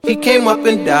He came up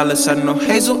in Dallas, had no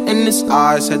hazel in his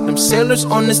eyes, had them sailors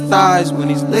on his thighs. When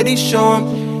these ladies show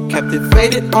him,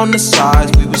 captivated on the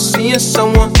sides. We was seeing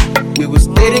someone, we was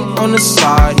dating on the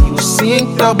side. He was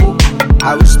seeing double,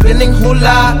 I was spending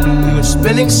hula. We were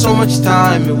spending so much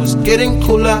time, it was getting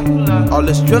cooler. All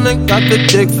this drilling got the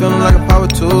dick feeling like a power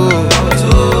tool.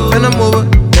 And I'm over,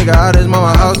 nigga out his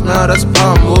mama house now, that's a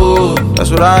power move.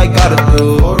 That's what I gotta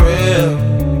do, for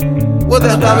real. With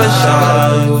that diamond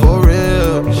shine, for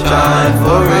real, shine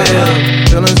for real.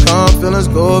 Feelings come, feelings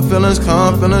go, feelings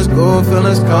come, feelings go,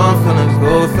 feelings come, feelings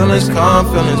go, feelings come,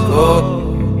 feelings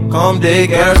go. Comme des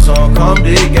garçons, comme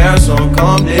des garçons,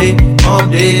 comme des garçons, comme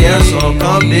des garçons,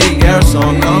 comme des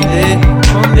garçons,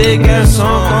 comme des garçons,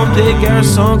 comme des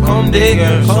garçons, comme des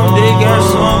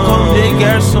garçons, comme des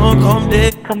garçons,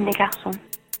 comme des garçons.